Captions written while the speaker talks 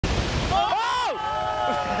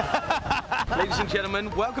Ladies and gentlemen,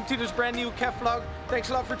 welcome to this brand new KEVVLOG. Thanks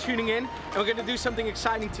a lot for tuning in. And we're gonna do something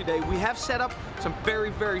exciting today. We have set up some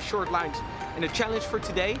very short lines. And the challenge for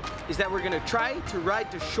today is that we're gonna try to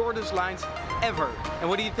ride the shortest lines ever. And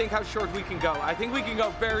what do you think how short we can go? I think we can go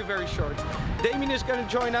very short. Damien is gonna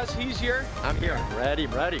join us, he's here. I'm here, ready.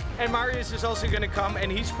 And Marius is also gonna come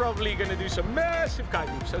and he's probably gonna do some massive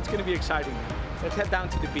kite loops. So it's gonna be exciting. Let's head down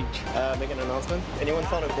to the beach. Make an announcement. Anyone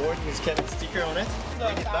found a board with Kevin's sticker on it?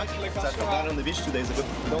 Take it back. I found on the beach 2 days ago.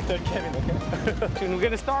 Don't tell Kevin, okay? We're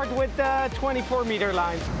gonna start with 24-meter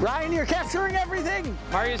lines. Ryan, you're capturing everything!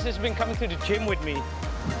 Marius has been coming to the gym with me.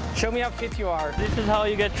 Show me how fit you are. This is how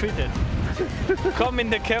you get treated. Come in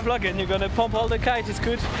the KEVVLOG and you're gonna pump all the kites, it's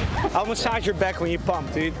good. I'll massage your back when you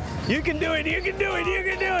pump, dude. You can do it, you can do it, you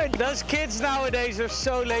can do it! Those kids nowadays are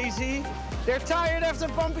so lazy. They're tired after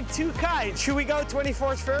pumping 2 kites. Should we go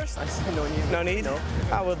 24s first? I said no need. No need? No.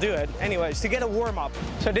 I will do it. Anyways, to get a warm-up.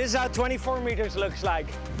 So this is how 24 meters looks like.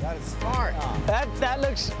 That is smart. That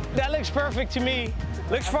looks perfect to me.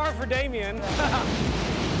 Looks far for Damien.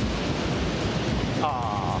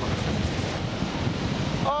 Oh!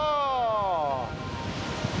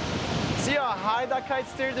 See how high that kite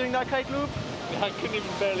steered during that kite loop? I couldn't even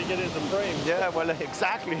barely get in the frame. Yeah, well,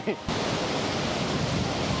 exactly.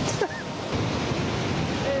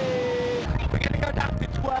 We're gonna go down to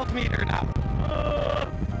 12 meter now.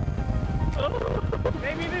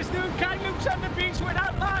 Maybe this dude kite loops on the beach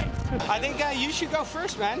without lines. I think you should go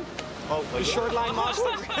first, man. Oh, the short line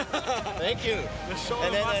master. Thank you.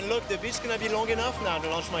 And then look, the beach's gonna be long enough now to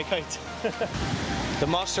launch my kite. The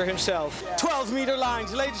master himself. 12-meter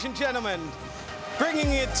lines, ladies and gentlemen.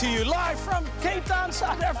 Bringing it to you live from Cape Town,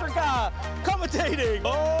 South Africa. Commentating.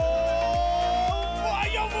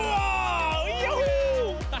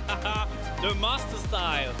 The master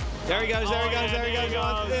style. There he goes, there he goes, there he goes.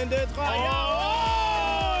 1, 2, 3.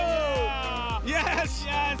 Yes!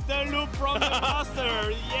 Yes, the loop from the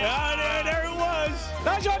master. Yeah, there it was.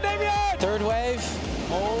 Nice one, Damien! Third wave.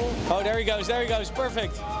 Oh, there he goes,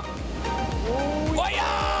 perfect. Oh,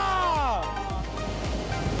 yeah!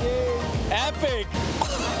 Epic!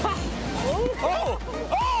 Oh!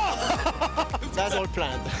 That's all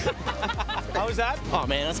planned. How was that? Oh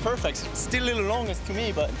man, that's perfect. It's still a little long to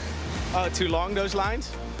me, but... Oh, too long, those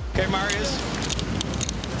lines? Okay, Marius.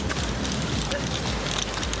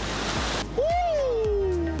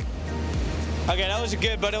 Woo! Okay, that was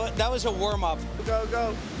good, but that was a warm-up.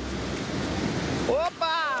 Go.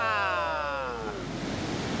 Whoopa!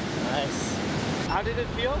 Nice. How did it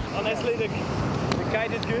feel? Honestly, the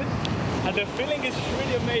kite is good. And the feeling is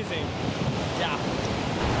really amazing. Yeah,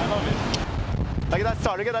 I love it. Look at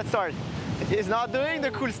that start, He's not doing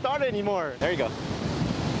the cool start anymore. There you go.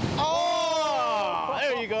 Oh!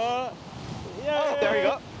 There you go. Yeah. Oh, there you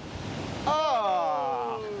go.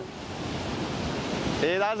 Oh!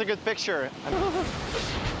 Yeah, that's a good picture.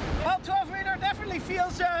 Well, 12-meter definitely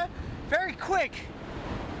feels very quick.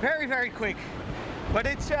 Very quick. But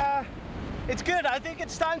it's good. I think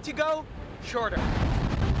it's time to go shorter.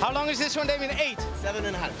 How long is this one, Damien? 8?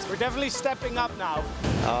 7.5. We're definitely stepping up now.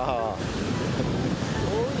 Oh.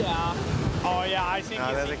 Oh yeah, I think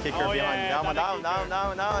there's a kicker behind. Yeah,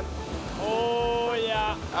 down. Oh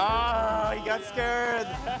yeah. Ah, he got scared.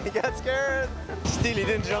 Still, he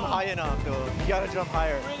didn't jump high enough though. You gotta jump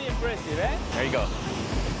higher. Really impressive, eh? There you go.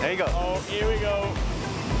 Oh, here we go.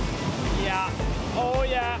 Yeah. Oh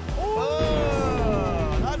yeah.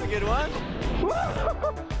 Oh, that's a good one.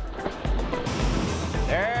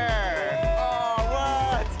 There. Oh,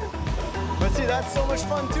 what? But see, that's so much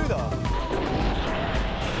fun too, though.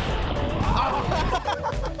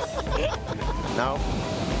 No.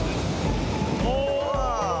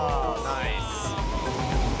 Oh, nice.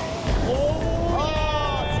 Oh,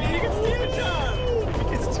 see, you can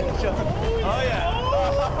still jump. Oh, yeah.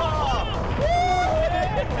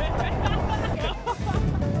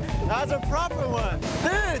 That's a proper one.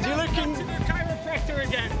 Dude, you're looking... To the chiropractor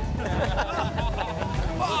again.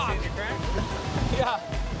 Fuck. Yeah.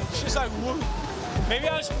 She's like, whoa. Maybe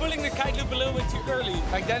I was pulling the kite loop a little bit too early.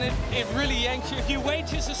 Like then it really yanks you. If you wait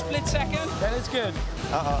just a split second, then it's good.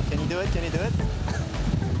 Can you do it?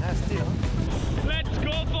 Yeah, still. Let's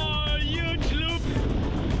go for a huge loop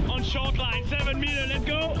on short line, 7 meter, let's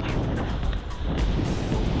go.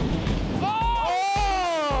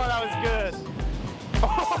 Oh, that was good.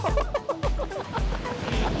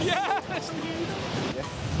 Yes, dude. Yeah.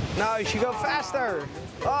 No, you should go faster.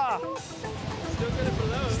 Still good at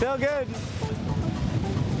below. Still good.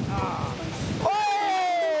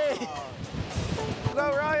 Hey! Go,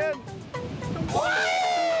 Ryan.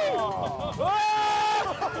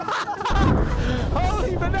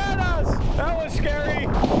 Holy bananas! That was scary.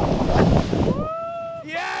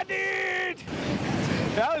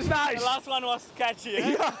 one was sketchy,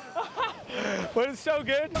 eh? Yeah. But it's so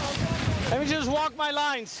good. Let me just walk my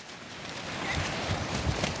lines.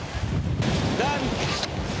 Done.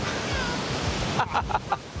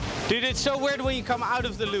 Dude, it's so weird when you come out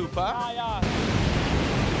of the loop, huh? Ah, yeah.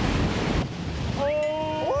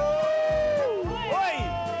 Oh! Wait!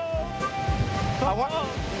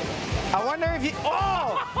 I wonder if you...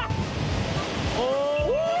 Oh! Oh!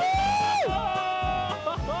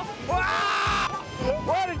 Wow!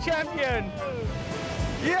 What a champion!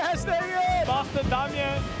 Yes, Damien! Master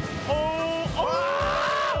Damien! Oh!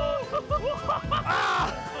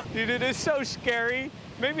 Ah! Dude, it is so scary.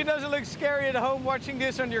 Maybe it doesn't look scary at home watching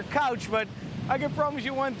this on your couch, but I can promise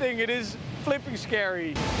you one thing, it is flipping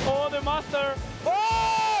scary. Oh, the master!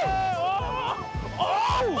 Oh! Oh!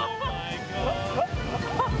 Oh! Oh my god!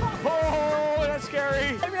 Oh, that's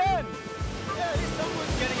scary. Damien! Yeah, at least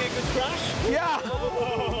someone's getting a good crash. Yeah!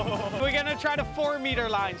 We're gonna try the 4-meter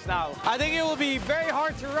lines now. I think it will be very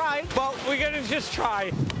hard to ride, but we're gonna just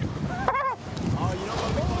try. Oh, you know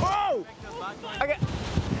what? Whoa! Okay.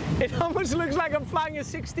 It almost looks like I'm flying a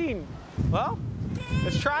 16. Well,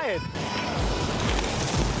 let's try it.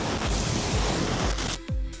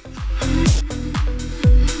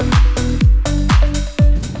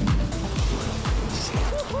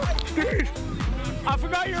 Dude, I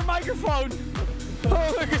forgot your microphone.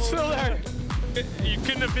 Oh, look, it's still there. You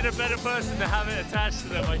couldn't have been a better person to have it attached to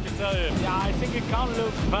them, I can tell you. Yeah, I think it can't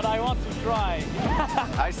look, but I want to try.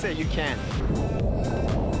 I say you can.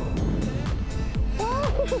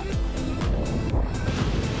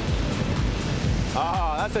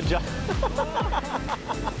 Oh, that's a jump.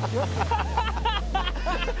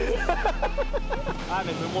 Ah,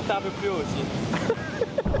 mais je vais monter un peu plus haut aussi.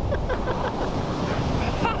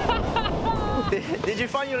 Did you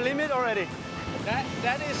find your limit already?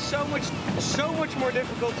 That is so much more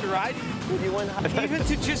difficult to ride. You went Even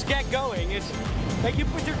to just get going. It's like you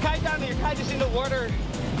put your kite down and your kite is in the water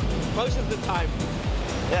most of the time.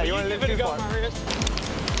 Yeah, But you want to give live it a too go, far. Marius.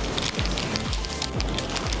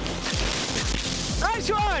 Nice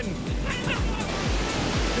one!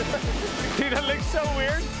 Dude, that looks so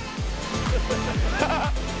weird.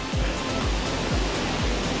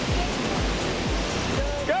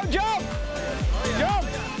 Go, jump! Jump!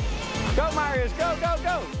 Go, Marius, go, go,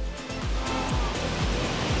 go!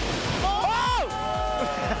 Oh!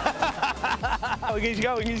 Oh, he's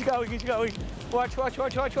going, he's going, he's going. Watch, watch,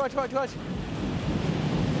 watch, watch, watch, watch, watch.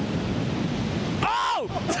 Oh!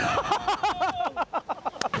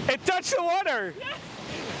 It touched the water.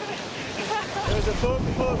 There's a boom,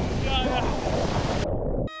 boom. Yeah, yeah.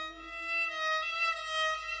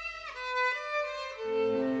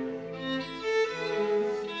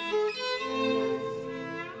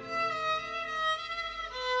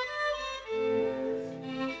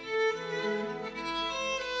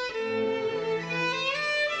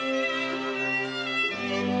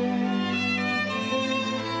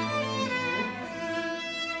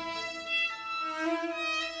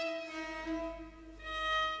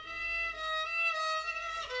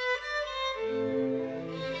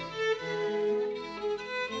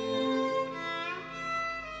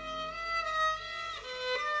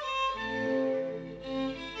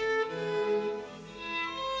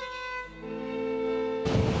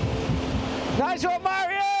 Nice one,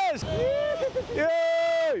 Marius!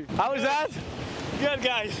 Yay! How was that? Good,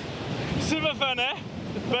 guys. Super fun, eh?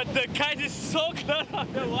 But the kite is so close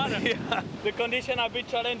on the water. Yeah. The conditions are a bit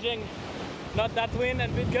challenging. Not that wind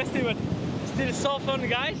and a bit gusty, but still so fun,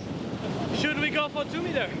 guys. Should we go for 2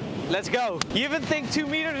 meter? Let's go. You even think 2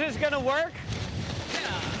 meters is gonna work?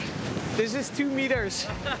 Yeah. This is 2 meters.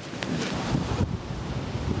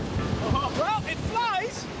 Well, it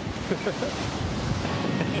flies!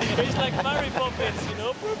 It's like Mary Poppins, you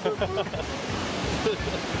know?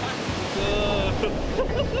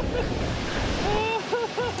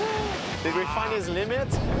 Did we find his limit?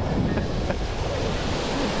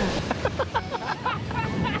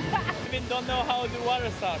 Even don't know how the water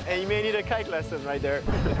starts. And you may need a kite lesson right there.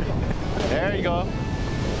 There you go.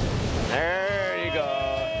 There you go.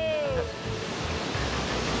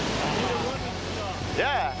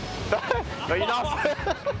 Yeah. No, you're not.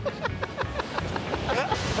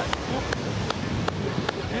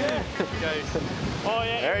 Guys. Oh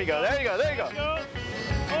yeah. There you go. There you go. There you go. Oh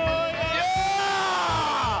yeah.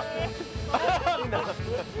 Yeah! No.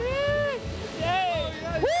 Yay!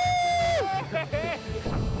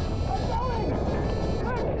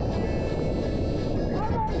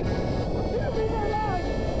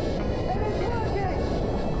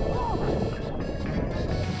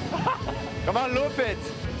 Come on, loop it.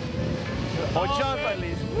 Or jump at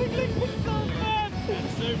least. Look, so fun.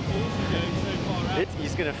 It's so easy going so far out. It's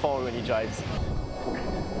he's gonna fall when he drives.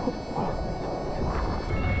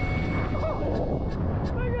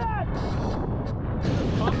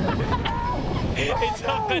 It's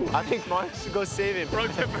open. I think Marius should go save him. Rock,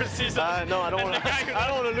 paper, scissors. No, I don't want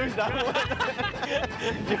to lose that one.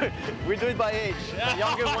 We do it by age. The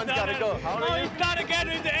younger one's gotta go. How old Oh, are you? he's not again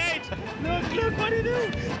with the age. Look what he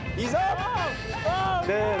did. He's up. Oh,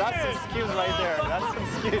 Dude, that's some skills right there. That's some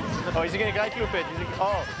skills. Oh, he's gonna guide loop it.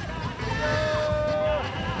 Oh.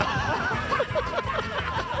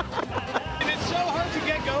 And it's so hard to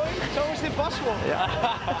get going, it's almost impossible. Yeah.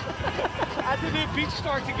 At the new beach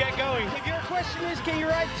start to get going. If your question is, can you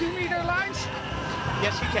ride 2 meter lines?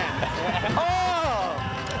 Yes, you can. Oh!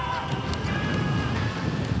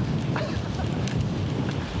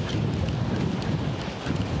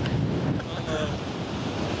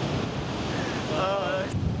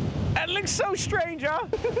 That looks so strange, huh?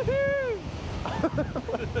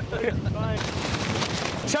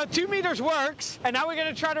 So 2 meters works, and now we're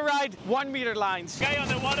gonna try to ride 1 meter lines. Guy on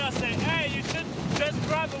the water said, hey, you should just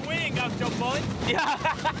grab a wing of your point. Yeah.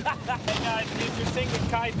 And if you think the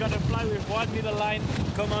kite gonna fly with 1 meter line,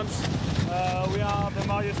 come on. We are the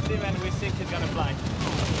Marius team and we think it's gonna fly.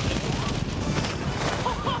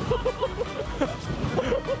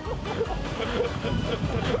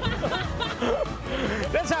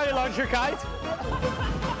 That's how you launch your kite.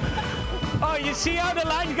 Oh, you see how the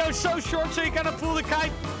line goes so short, so you gotta pull the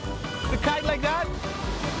kite like that?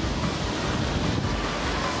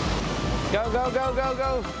 Go, go, go, go,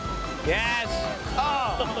 go. Yes.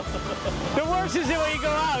 Oh. The worst is when you go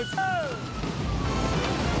out.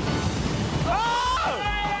 Oh!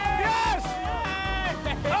 Yes!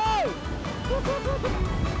 Oh!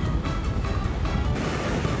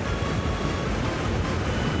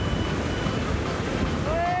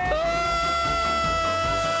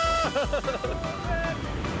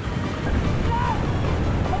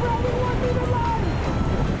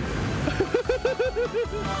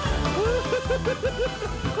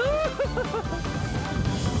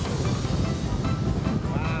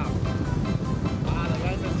 Wow, the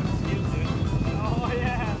guys have some skills, dude. Oh,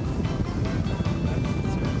 yeah.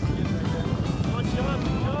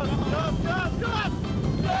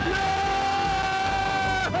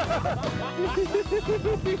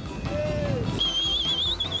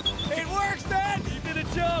 It works, man! You did a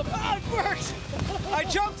jump! Oh, it works! I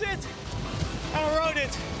jumped it and I rode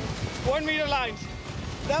it. 1 meter lines.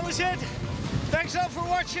 That was it. Thanks all for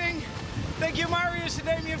watching. Thank you, Marius and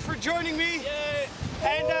Damien, for joining me. Yay.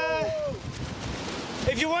 And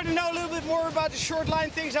if you want to know a little bit more about the short line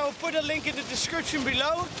things, I will put a link in the description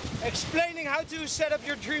below explaining how to set up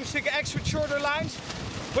your Dreamstick X with shorter lines,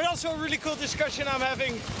 but also a really cool discussion I'm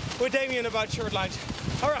having with Damien about short lines.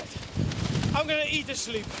 All right, I'm gonna eat to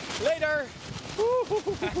sleep. Later. Cool.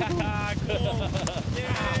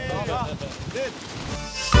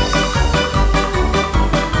 Yeah.